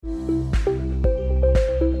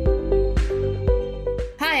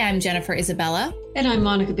I'm Jennifer Isabella. And I'm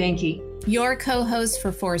Monica Banky. Your co-host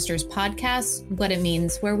for Forrester's podcast, What It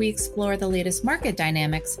Means, where we explore the latest market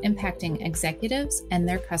dynamics impacting executives and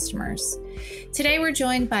their customers. Today, we're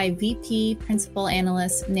joined by VP Principal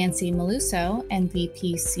Analyst Nancy Maluso and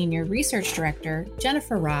VP Senior Research Director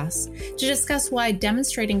Jennifer Ross to discuss why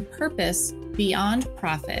demonstrating purpose beyond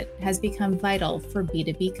profit has become vital for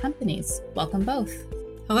B2B companies. Welcome both.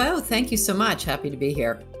 Hello, thank you so much. Happy to be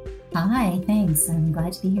here. Hi, thanks. I'm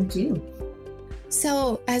glad to be here too.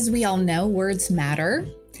 So, as we all know, words matter.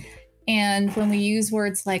 And when we use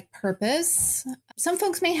words like purpose, some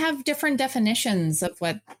folks may have different definitions of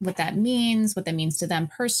what that means to them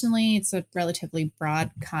personally. It's a relatively broad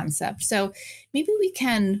concept. So maybe we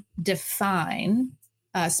can define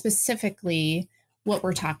specifically what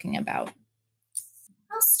we're talking about.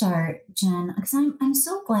 I'll start, Jen, because I'm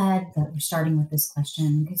so glad that we're starting with this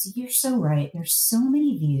question, because you're so right. There's so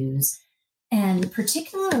many views. And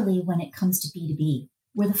particularly when it comes to B2B,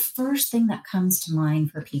 where the first thing that comes to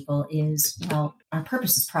mind for people is, well, our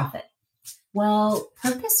purpose is profit. Well,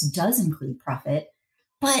 purpose does include profit,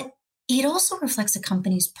 but it also reflects a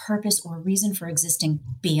company's purpose or reason for existing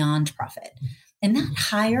beyond profit. And that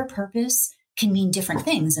higher purpose can mean different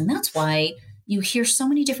things. And that's why you hear so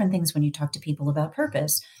many different things when you talk to people about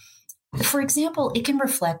purpose. For example, it can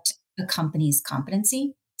reflect a company's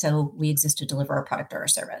competency. So we exist to deliver a product or a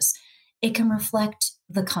service. It can reflect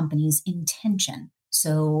the company's intention,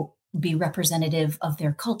 so be representative of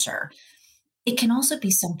their culture. It can also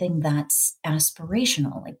be something that's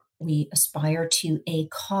aspirational, like we aspire to a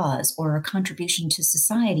cause or a contribution to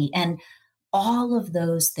society, and all of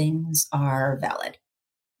those things are valid.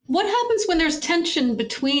 What happens when there's tension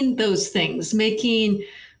between those things, making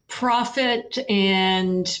profit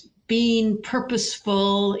and being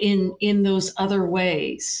purposeful in those other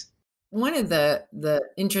ways? One of the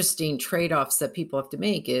interesting trade-offs that people have to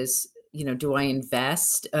make is, do I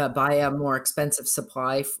invest, buy a more expensive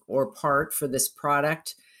supply or part for this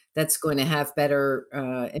product that's going to have better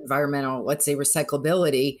environmental, let's say,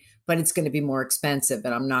 recyclability, but it's going to be more expensive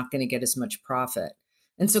and I'm not going to get as much profit.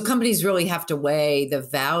 And so companies really have to weigh the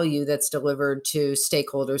value that's delivered to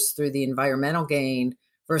stakeholders through the environmental gain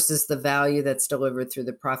versus the value that's delivered through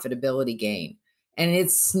the profitability gain. And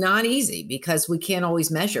it's not easy because we can't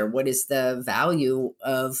always measure what is the value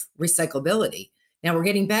of recyclability. Now, we're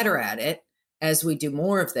getting better at it as we do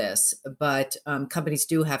more of this, but companies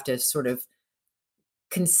do have to sort of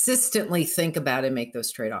consistently think about and make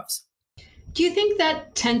those trade-offs. Do you think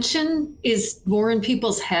that tension is more in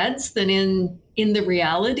people's heads than in the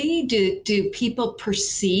reality? Do people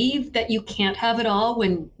perceive that you can't have it all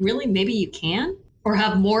when really maybe you can, or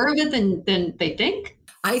have more of it than they think?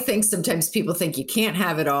 I think sometimes people think you can't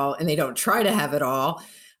have it all and they don't try to have it all.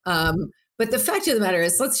 But the fact of the matter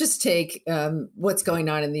is, let's just take what's going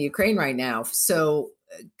on in the Ukraine right now. So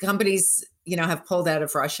companies, have pulled out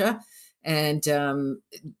of Russia, and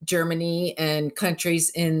Germany and countries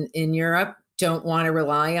in Europe don't want to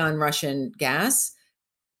rely on Russian gas,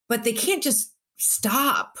 but they can't just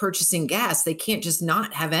stop purchasing gas. They can't just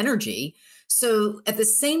not have energy. So at the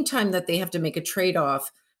same time that they have to make a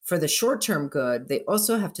trade-off for the short-term good, they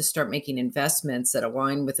also have to start making investments that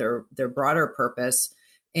align with their broader purpose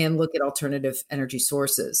and look at alternative energy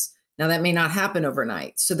sources. Now, that may not happen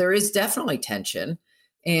overnight. So there is definitely tension.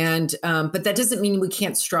 And but that doesn't mean we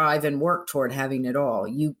can't strive and work toward having it all.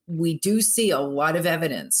 We do see a lot of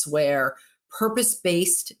evidence where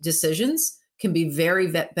purpose-based decisions can be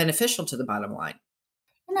very beneficial to the bottom line.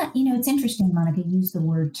 And that, it's interesting, Monica used the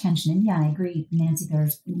word tension. And yeah, I agree, Nancy,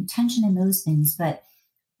 there's tension in those things. But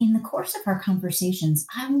in the course of our conversations,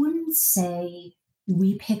 I wouldn't say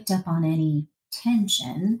we picked up on any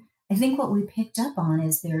tension. I think what we picked up on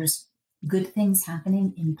is there's good things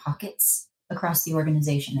happening in pockets across the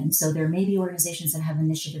organization. And so there may be organizations that have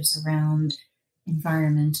initiatives around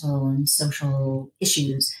environmental and social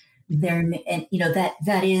issues.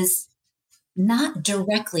 That is not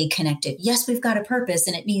directly connected. Yes, we've got a purpose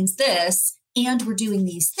and it means this, and we're doing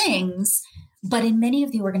these things. But in many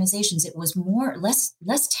of the organizations, it was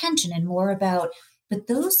less tension and more about, but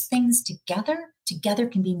those things together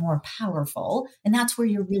can be more powerful. And that's where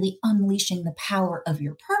you're really unleashing the power of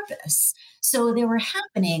your purpose. So they were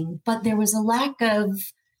happening, but there was a lack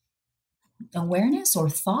of awareness or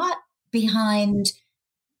thought behind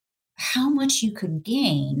how much you could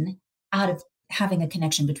gain out of having a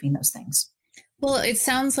connection between those things. Well, it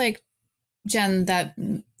sounds like, Jen, that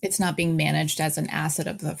it's not being managed as an asset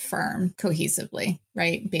of the firm cohesively,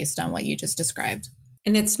 right? Based on what you just described.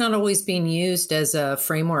 And it's not always being used as a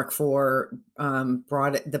framework for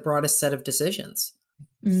the broadest set of decisions,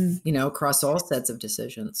 across all sets of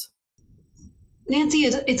decisions. Nancy,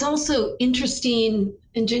 it's also interesting,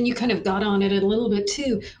 and Jen, you kind of got on it a little bit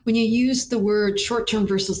too, when you use the word short-term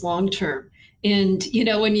versus long-term. And,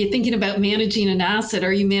 when you're thinking about managing an asset,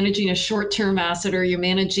 are you managing a short-term asset, or are you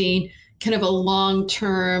managing kind of a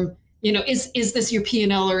long-term, is this your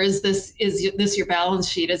P&L, or is this your balance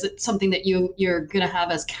sheet? Is it something that you're going to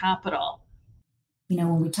have as capital?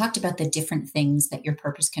 When we talked about the different things that your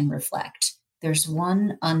purpose can reflect, there's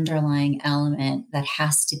one underlying element that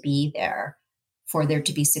has to be there for there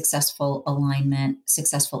to be successful alignment,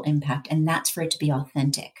 successful impact, and that's for it to be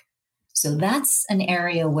authentic. So that's an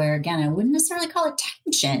area where, again, I wouldn't necessarily call it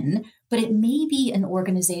tension, but it may be an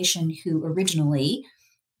organization who originally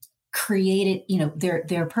created,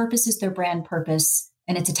 their purpose is their brand purpose,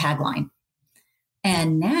 and it's a tagline.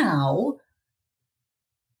 And now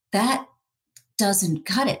that doesn't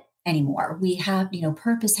cut it anymore. We have,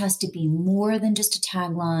 purpose has to be more than just a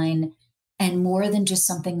tagline and more than just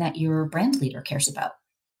something that your brand leader cares about.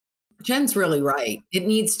 Jen's really right. It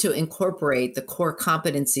needs to incorporate the core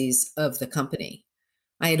competencies of the company.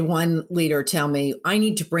 I had one leader tell me, I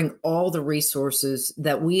need to bring all the resources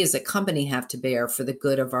that we as a company have to bear for the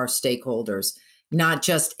good of our stakeholders, not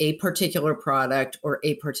just a particular product or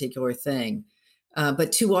a particular thing.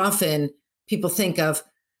 But too often people think of,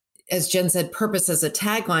 as Jen said, purpose as a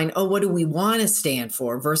tagline. Oh, what do we want to stand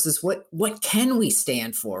for versus what can we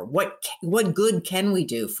stand for? What good can we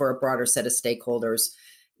do for a broader set of stakeholders,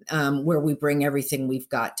 where we bring everything we've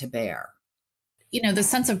got to bear? The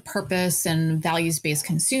sense of purpose and values-based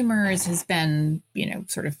consumers has been,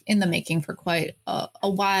 sort of in the making for quite a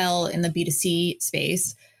while in the B2C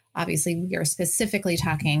space. Obviously, we are specifically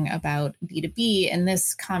talking about B2B in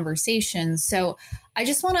this conversation. So I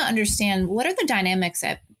just want to understand, what are the dynamics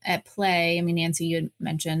at play? I mean, Nancy, you had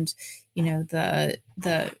mentioned,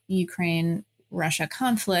 the Ukraine-Russia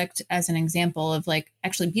conflict as an example of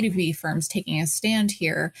actually B2B firms taking a stand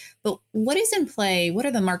here. But what is in play? What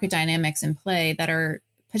are the market dynamics in play that are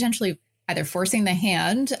potentially either forcing the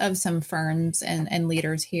hand of some firms and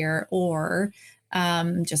leaders here, or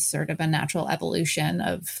just sort of a natural evolution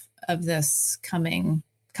of this coming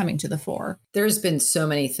to the fore? There's been so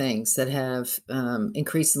many things that have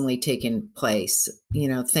increasingly taken place.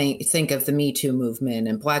 Think of the Me Too movement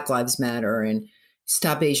and Black Lives Matter and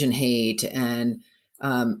Stop Asian Hate, and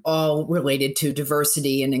all related to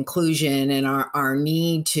diversity and inclusion and our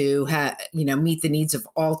need to meet the needs of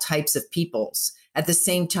all types of peoples. At the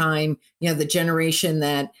same time, the generation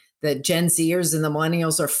that the Gen Zers and the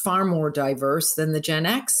millennials are far more diverse than the Gen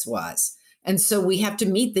X was. And so we have to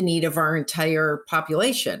meet the need of our entire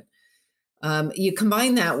population. You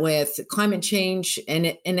combine that with climate change, and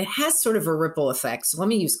it has sort of a ripple effect. So let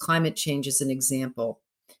me use climate change as an example.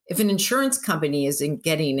 If an insurance company isn't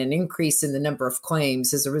getting an increase in the number of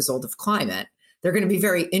claims as a result of climate, they're going to be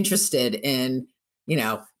very interested in,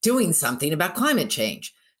 doing something about climate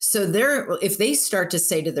change. So if they start to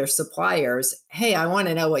say to their suppliers, hey, I want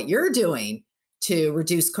to know what you're doing to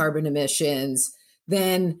reduce carbon emissions,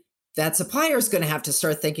 then that supplier is going to have to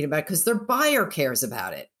start thinking about it because their buyer cares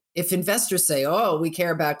about it. If investors say, oh, we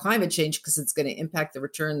care about climate change because it's going to impact the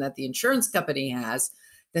return that the insurance company has,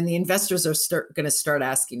 then the investors are going to start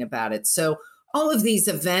asking about it. So all of these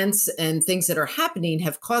events and things that are happening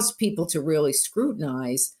have caused people to really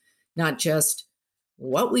scrutinize not just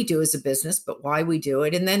what we do as a business, but why we do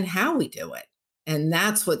it and then how we do it. And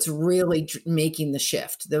that's what's really making the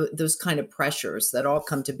shift, those kind of pressures that all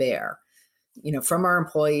come to bear, from our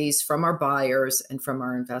employees, from our buyers, and from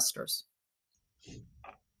our investors.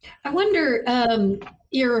 I wonder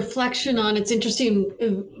your reflection on, it's interesting,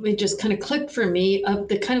 it just kind of clicked for me, of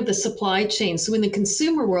the kind of the supply chain. So in the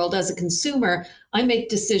consumer world, as a consumer, I make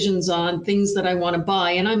decisions on things that I want to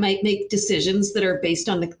buy, and I might make decisions that are based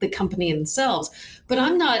on the company themselves. But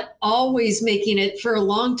I'm not always making it. For a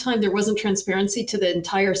long time, there wasn't transparency to the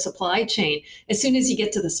entire supply chain. As soon as you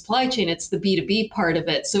get to the supply chain, it's the B2B part of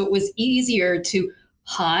it. So it was easier to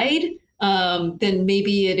hide than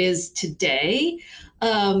maybe it is today.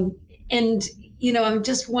 And, I'm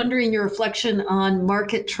just wondering your reflection on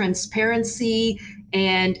market transparency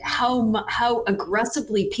and how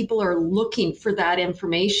aggressively people are looking for that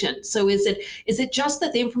information. So is it just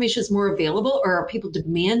that the information is more available, or are people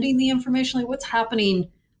demanding the information? Like, what's happening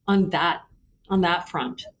on that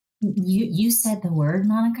front? You said the word,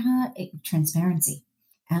 Monica, transparency.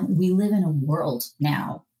 And we live in a world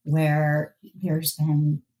now where there's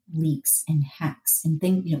been leaks and hacks and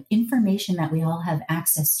things, information that we all have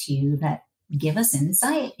access to that give us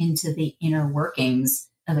insight into the inner workings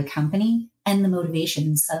of a company and the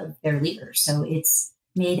motivations of their leaders. So it's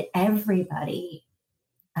made everybody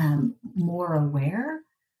more aware.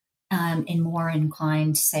 and more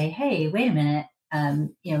inclined to say, hey, wait a minute,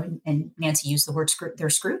 and Nancy used the word they're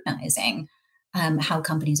scrutinizing how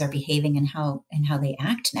companies are behaving and how they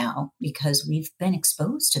act now, because we've been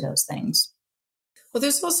exposed to those things. Well,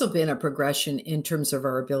 there's also been a progression in terms of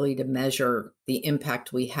our ability to measure the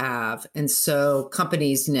impact we have. And so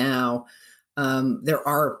companies now, there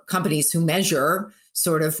are companies who measure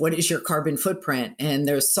sort of what is your carbon footprint. And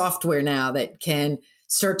there's software now that can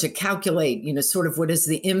start to calculate, sort of what is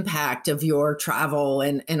the impact of your travel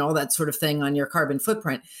and all that sort of thing on your carbon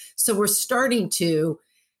footprint. So we're starting to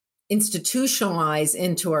institutionalize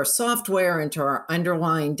into our software, into our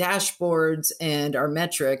underlying dashboards and our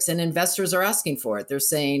metrics, and investors are asking for it. They're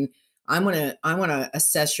saying, I want to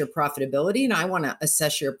assess your profitability and I want to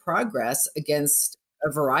assess your progress against a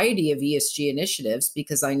variety of ESG initiatives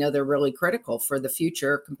because I know they're really critical for the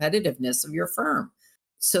future competitiveness of your firm.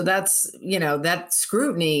 So that's, that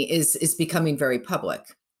scrutiny is becoming very public.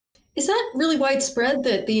 Is that really widespread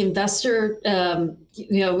that the investor,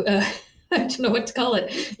 I don't know what to call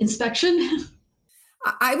it, inspection?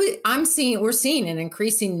 We're seeing an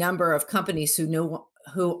increasing number of companies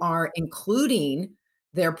who are including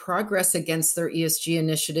their progress against their ESG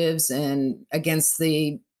initiatives and against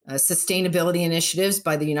the sustainability initiatives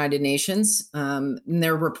by the United Nations. And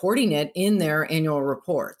they're reporting it in their annual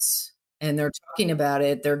reports. And they're talking about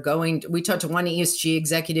it. We talked to one ESG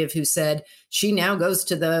executive who said she now goes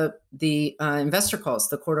to the investor calls,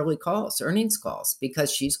 the quarterly calls, earnings calls,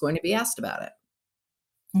 because she's going to be asked about it.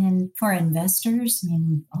 And for investors,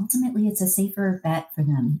 ultimately it's a safer bet for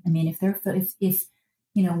them. If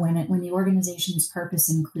when the organization's purpose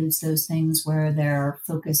includes those things where they're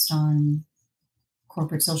focused on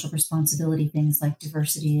corporate social responsibility, things like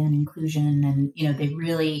diversity and inclusion, and they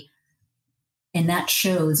really. And that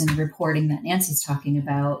shows in the reporting that Nancy's talking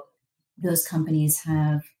about, those companies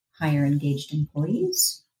have higher engaged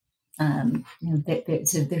employees. So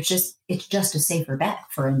it's just a safer bet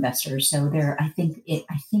for investors. So I think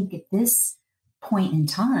at this point in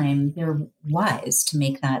time, they're wise to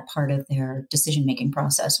make that part of their decision-making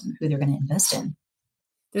process on who they're going to invest in.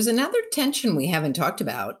 There's another tension we haven't talked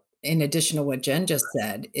about, in addition to what Jen just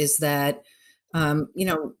said, is that,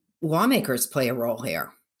 lawmakers play a role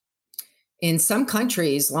here. In some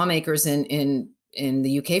countries, lawmakers in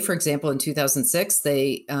the UK, for example, in 2006,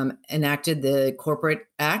 they enacted the Corporate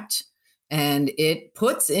Act, and it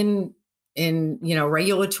puts in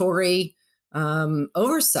regulatory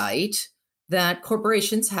oversight that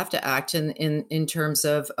corporations have to act in terms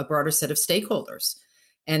of a broader set of stakeholders,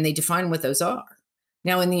 and they define what those are.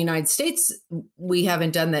 Now, in the United States, we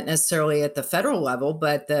haven't done that necessarily at the federal level,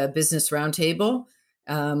 but the Business Roundtable,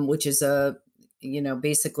 which is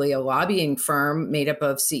basically a lobbying firm made up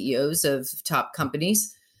of CEOs of top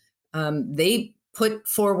companies, they put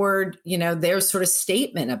forward, their sort of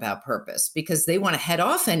statement about purpose because they want to head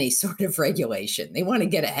off any sort of regulation. They want to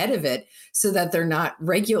get ahead of it so that they're not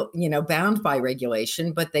bound by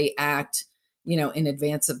regulation, but they act, in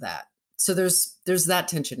advance of that. So there's that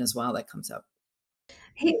tension as well that comes up.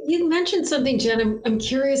 Hey, you mentioned something, Jen, I'm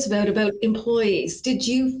curious about employees. Did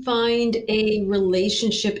you find a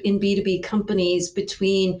relationship in B2B companies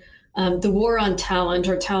between the war on talent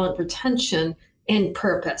or talent retention and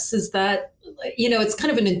purpose? Is that, it's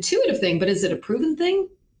kind of an intuitive thing, but is it a proven thing?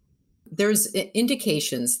 There's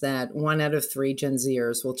indications that 1 out of 3 Gen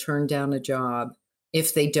Zers will turn down a job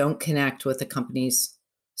if they don't connect with the company's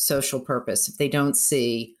social purpose, if they don't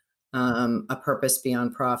see a purpose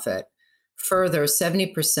beyond profit. Further,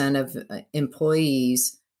 70% of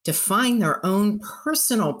employees define their own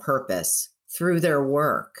personal purpose through their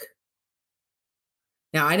work.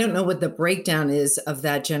 Now, I don't know what the breakdown is of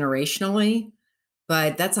that generationally,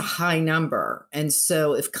 but that's a high number. And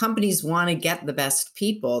so if companies want to get the best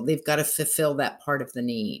people, they've got to fulfill that part of the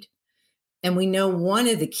need. And we know one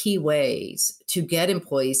of the key ways to get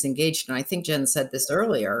employees engaged, and I think Jen said this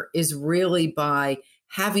earlier, is really by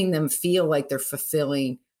having them feel like they're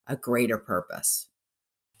fulfilling a greater purpose.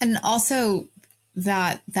 And also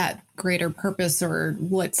that greater purpose, or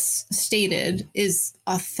what's stated, is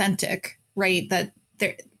authentic, right? That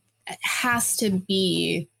there has to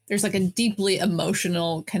be, there's like a deeply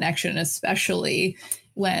emotional connection, especially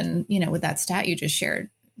when, with that stat you just shared,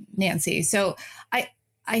 Nancy. So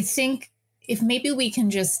I think if maybe we can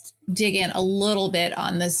just dig in a little bit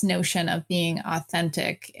on this notion of being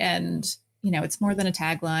authentic, and, it's more than a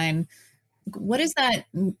tagline. What does that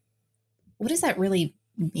really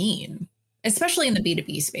mean, especially in the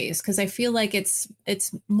B2B space? Because I feel like it's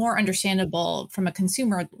more understandable from a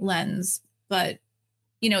consumer lens, but,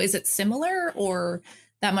 is it similar or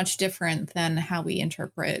that much different than how we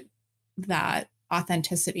interpret that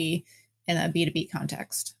authenticity in a B2B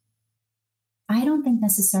context? I don't think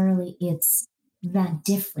necessarily it's that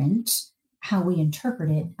different how we interpret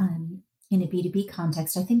it in a B2B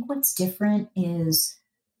context. I think what's different is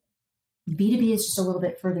B2B is just a little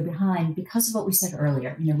bit further behind because of what we said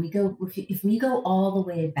earlier. If we go all the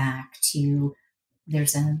way back to,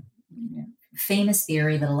 there's a famous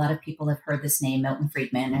theory that a lot of people have heard this name, Milton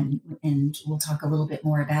Friedman, and we'll talk a little bit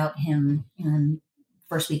more about him in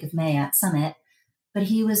first week of May at Summit. But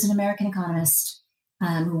he was an American economist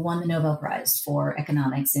who won the Nobel Prize for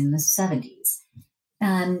economics in the 70s.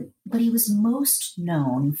 But he was most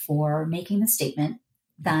known for making the statement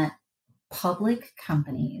that public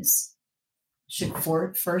companies should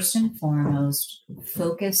first and foremost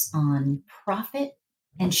focus on profit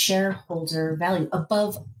and shareholder value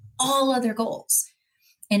above all other goals.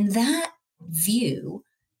 And that view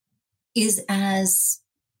is as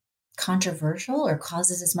controversial or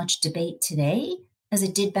causes as much debate today as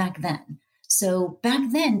it did back then. So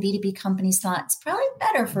back then, B2B companies thought it's probably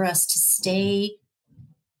better for us to stay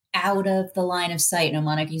out of the line of sight. And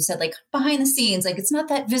Monica, you said like behind the scenes, like it's not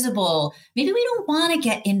that visible. Maybe we don't want to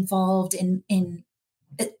get involved in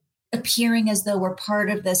appearing as though we're part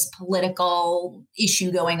of this political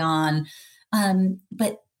issue going on.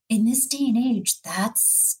 But in this day and age,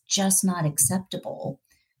 that's just not acceptable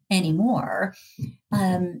anymore.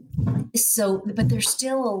 But there's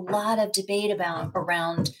still a lot of debate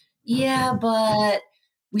around, but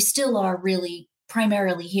we still are really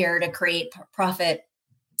primarily here to create profit.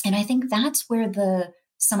 And I think that's where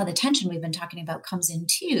some of the tension we've been talking about comes in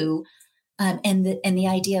too, and the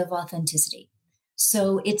idea of authenticity.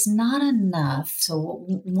 So it's not enough. So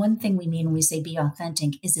one thing we mean when we say be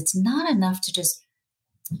authentic is it's not enough to just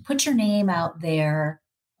put your name out there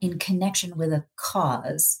in connection with a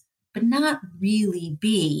cause, but not really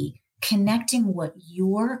be connecting what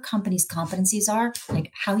your company's competencies are,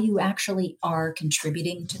 like how you actually are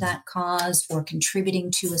contributing to that cause or contributing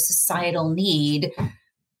to a societal need.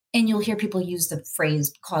 And you'll hear people use the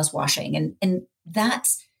phrase cause washing, and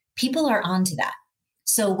that's, people are onto that.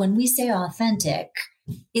 So when we say authentic,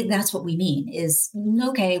 that's what we mean is,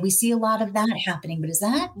 okay, we see a lot of that happening, but is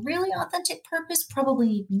that really authentic purpose?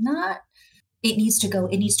 Probably not. It needs to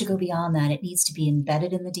go beyond that. It needs to be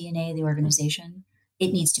embedded in the DNA of the organization.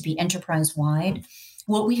 It needs to be enterprise-wide.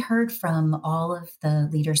 What we heard from all of the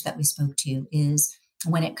leaders that we spoke to is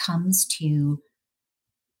when it comes to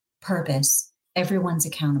purpose, everyone's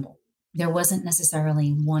accountable. There wasn't necessarily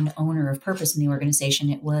one owner of purpose in the organization.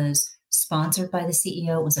 It was sponsored by the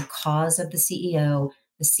CEO. It was a cause of the CEO.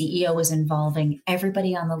 The CEO was involving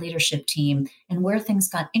everybody on the leadership team. And where things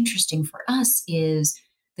got interesting for us is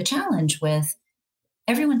the challenge with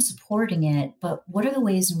everyone supporting it, but what are the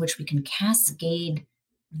ways in which we can cascade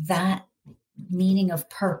that meaning of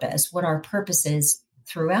purpose, what our purpose is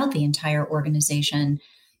throughout the entire organization,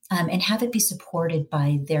 and have it be supported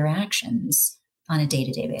by their actions on a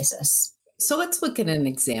day-to-day basis. So let's look at an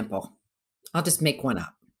example. I'll just make one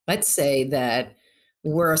up. Let's say that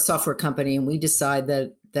we're a software company and we decide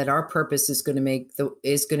that our purpose is going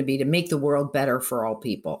to be to make the world better for all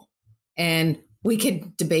people. And we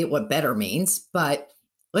could debate what better means, but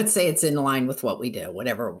let's say it's in line with what we do,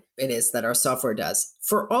 whatever it is that our software does.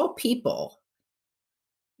 For all people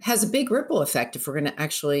has a big ripple effect if we're going to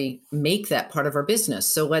actually make that part of our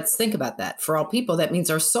business. So let's think about that. For all people, that means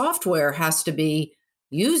our software has to be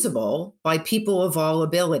usable by people of all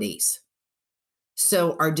abilities.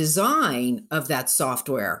 So our design of that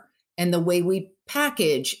software and the way we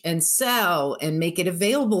package and sell and make it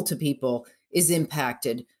available to people is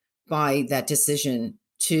impacted by that decision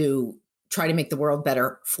to try to make the world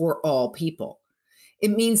better for all people.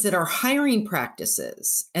 It means that our hiring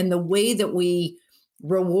practices and the way that we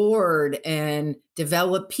reward and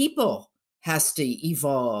develop people has to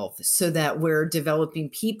evolve so that we're developing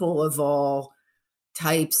people of all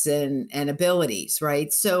types and abilities,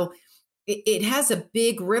 right? So it has a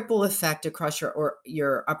big ripple effect across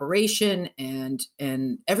your operation and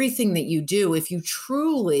everything that you do if you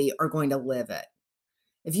truly are going to live it.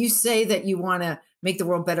 If you say that you want to make the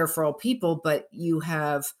world better for all people, but you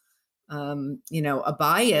have, a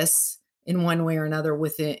bias in one way or another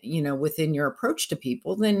within your approach to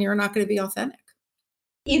people, then you're not going to be authentic.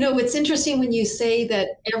 It's interesting when you say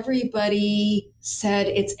that everybody said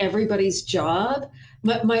it's everybody's job.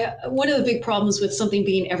 One of the big problems with something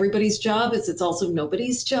being everybody's job is it's also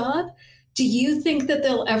nobody's job. Do you think that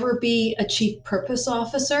there'll ever be a chief purpose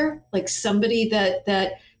officer, like somebody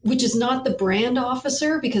that which is not the brand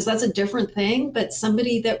officer, because that's a different thing, but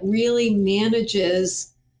somebody that really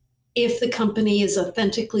manages if the company is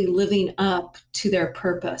authentically living up to their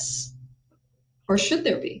purpose? Or should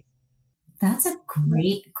there be? That's a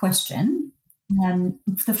great question.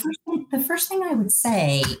 The first thing I would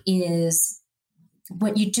say is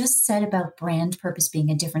what you just said about brand purpose being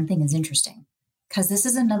a different thing is interesting, because this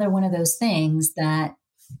is another one of those things that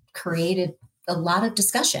created a lot of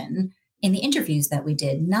discussion in the interviews that we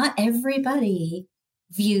did. Not everybody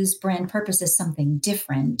views brand purpose as something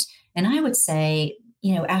different. And I would say,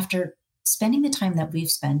 after spending the time that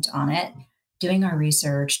we've spent on it, doing our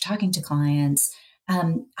research, talking to clients,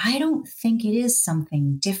 I don't think it is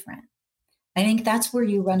something different. I think that's where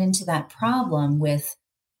you run into that problem with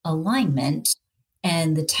alignment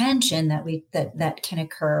and the tension that can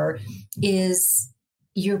occur is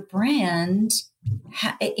your brand.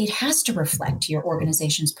 It has to reflect your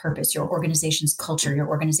organization's purpose, your organization's culture, your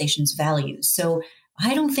organization's values. So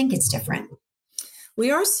I don't think it's different.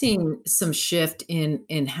 We are seeing some shift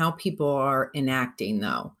in how people are enacting,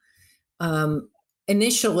 though.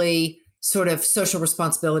 Initially, sort of social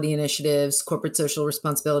responsibility initiatives, corporate social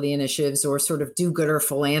responsibility initiatives, or sort of do-gooder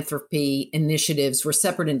philanthropy initiatives were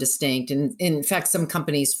separate and distinct. And in fact, some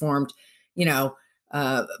companies formed,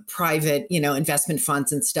 private, investment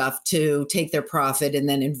funds and stuff to take their profit and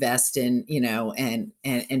then invest in,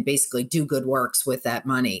 and basically do good works with that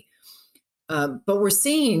money. But we're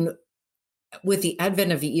seeing with the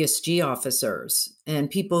advent of the ESG officers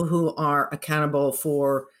and people who are accountable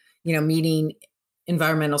for, meeting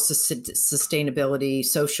environmental sustainability,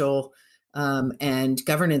 social and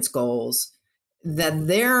governance goals, that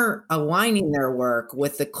they're aligning their work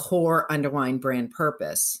with the core underlying brand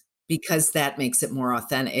purpose, because that makes it more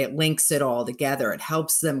authentic. It links it all together. It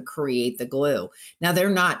helps them create the glue. Now, they're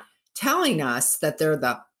not telling us that they're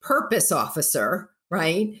the purpose officer,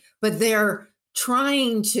 right? But they're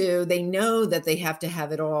they know that they have to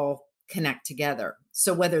have it all connect together.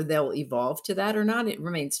 So whether they'll evolve to that or not, it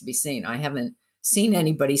remains to be seen. I haven't seen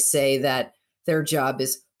anybody say that their job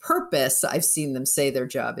is purpose. I've seen them say their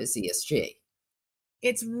job is ESG.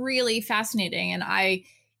 It's really fascinating. And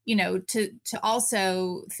to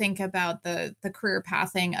also think about the career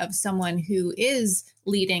pathing of someone who is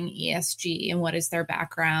leading ESG and what is their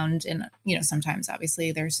background. And, sometimes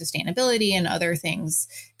obviously there's sustainability and other things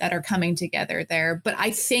that are coming together there. But I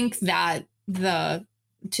think that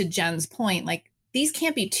to Jen's point, these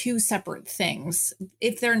can't be two separate things.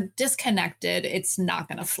 If they're disconnected, it's not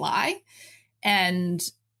going to fly. And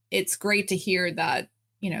it's great to hear that,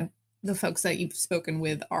 the folks that you've spoken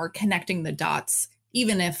with are connecting the dots,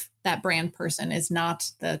 even if that brand person is not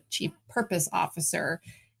the chief purpose officer.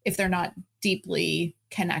 If they're not deeply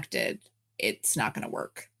connected, it's not going to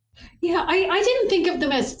work. Yeah, I didn't think of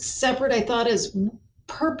them as separate. I thought as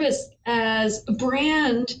purpose as a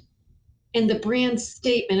brand, and the brand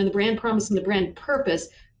statement and the brand promise and the brand purpose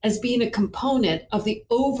as being a component of the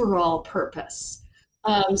overall purpose.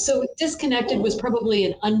 So disconnected was probably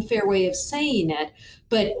an unfair way of saying it,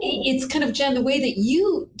 but it's kind of, Jen, the way that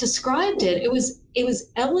you described it, it was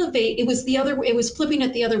flipping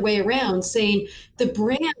it the other way around, saying the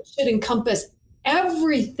brand should encompass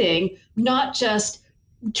everything, not just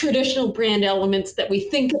traditional brand elements that we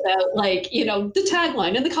think about, like, the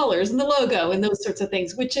tagline and the colors and the logo and those sorts of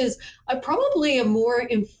things, which is probably a more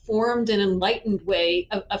informed and enlightened way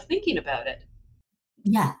of thinking about it.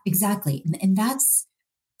 Yeah, exactly. And that's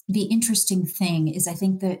the interesting thing is I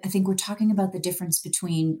think we're talking about the difference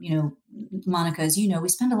between, Monica, as we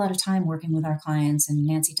spend a lot of time working with our clients, and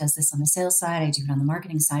Nancy does this on the sales side. I do it on the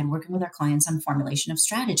marketing side, working with our clients on formulation of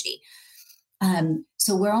strategy.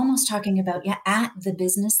 So we're almost talking about, at the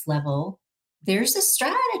business level, there's a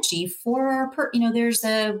strategy for there's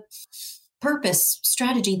a purpose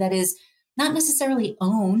strategy that is not necessarily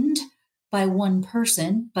owned by one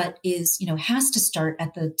person, but is, has to start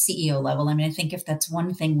at the CEO level. I mean, I think if that's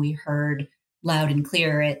one thing we heard loud and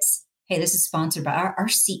clear, it's, hey, this is sponsored by our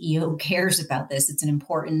CEO cares about this. It's an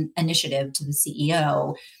important initiative to the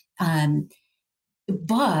CEO.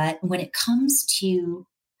 But when it comes to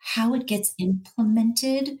how it gets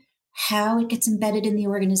implemented, how it gets embedded in the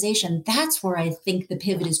organization, that's where I think the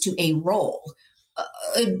pivot is to a role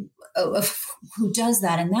of who does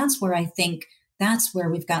that. And that's where I think that's where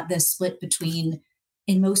we've got this split between,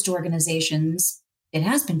 in most organizations, it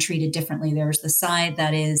has been treated differently. There's the side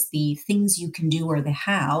that is the things you can do or the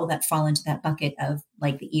how that fall into that bucket of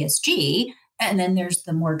like the ESG. And then there's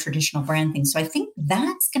the more traditional brand things. So I think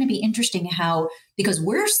that's going to be interesting because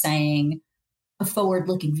we're saying a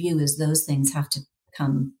forward-looking view is those things have to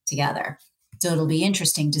come together. So it'll be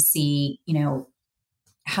interesting to see,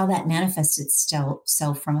 how that manifests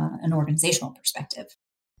itself from an organizational perspective.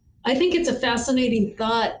 I think it's a fascinating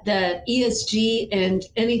thought that ESG and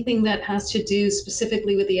anything that has to do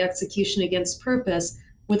specifically with the execution against purpose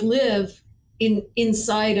would live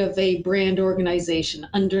inside of a brand organization,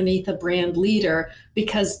 underneath a brand leader,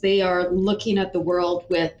 because they are looking at the world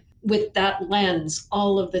with that lens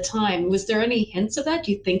all of the time. Was there any hints of that?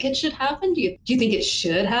 Do you think it should happen? Do you think it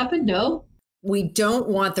should happen? No? We don't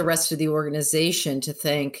want the rest of the organization to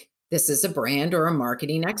think this is a brand or a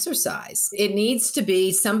marketing exercise. It needs to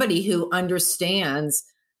be somebody who understands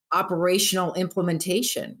operational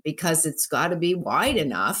implementation, because it's got to be wide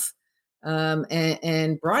enough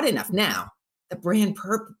and broad enough. Now, the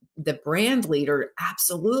brand leader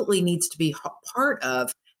absolutely needs to be part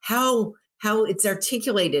of how it's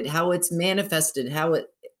articulated, how it's manifested, how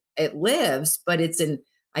it lives. But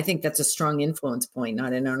I think that's a strong influence point,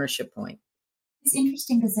 not an ownership point. It's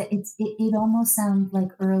interesting because it almost sounds like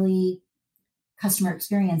early customer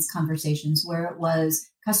experience conversations, where it was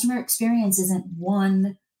customer experience isn't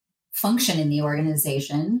one function in the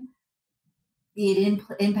organization. It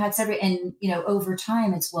impacts and over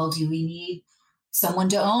time it's, well, do we need someone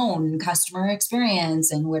to own customer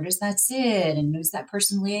experience, and where does that sit, and who's that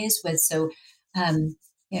person liaise with? So,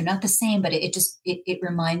 not the same, but it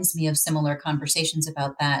reminds me of similar conversations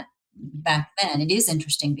about that back then. It is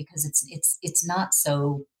interesting because it's not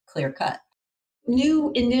so clear cut.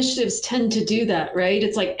 New initiatives tend to do that, right?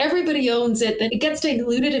 It's like everybody owns it, then it gets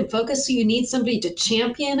diluted in focus, so you need somebody to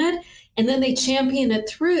champion it, and then they champion it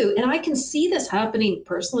through. And I can see this happening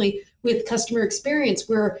personally with customer experience,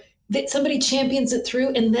 where somebody champions it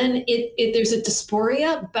through, and then there's a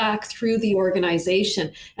dysphoria back through the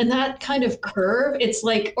organization. And that kind of curve, it's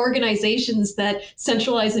like organizations that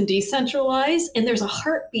centralize and decentralize, and there's a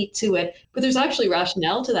heartbeat to it, but there's actually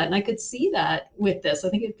rationale to that. And I could see that with this. I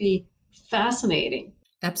think it'd be fascinating.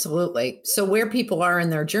 Absolutely. So where people are in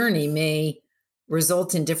their journey may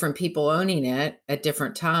result in different people owning it at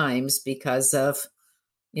different times, because of,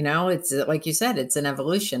 it's like you said, it's an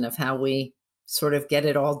evolution of how we sort of get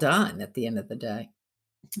it all done at the end of the day.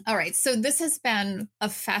 All right. So this has been a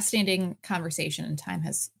fascinating conversation, and time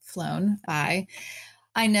has flown by.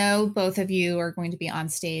 I know both of you are going to be on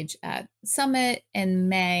stage at Summit in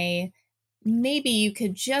May. Maybe you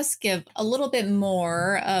could just give a little bit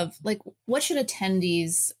more of what should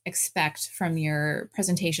attendees expect from your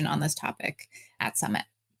presentation on this topic at Summit?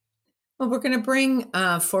 Well, we're going to bring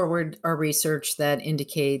forward our research that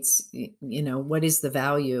indicates, what is the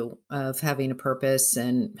value of having a purpose,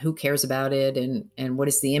 and who cares about it, and what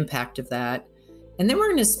is the impact of that. And then we're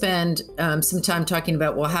going to spend some time talking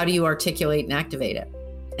about, well, how do you articulate and activate it?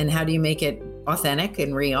 And how do you make it authentic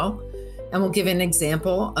and real? And we'll give an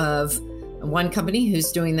example of one company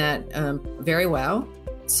who's doing that very well,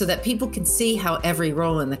 so that people can see how every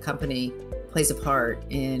role in the company plays a part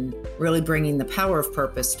in really bringing the power of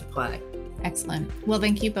purpose to play. Excellent. Well,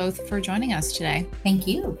 thank you both for joining us today. Thank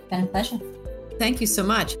you. It's been a pleasure. Thank you so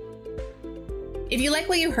much. If you like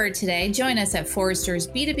what you heard today, join us at Forrester's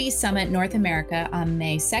B2B Summit North America on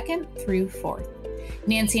May 2nd through 4th.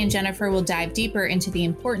 Nancy and Jennifer will dive deeper into the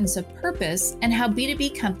importance of purpose and how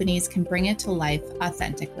B2B companies can bring it to life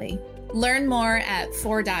authentically. Learn more at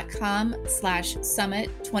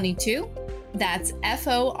forr.com/summit22. That's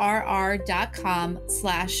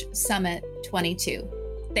forr.com/summit22.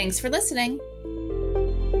 Thanks for listening.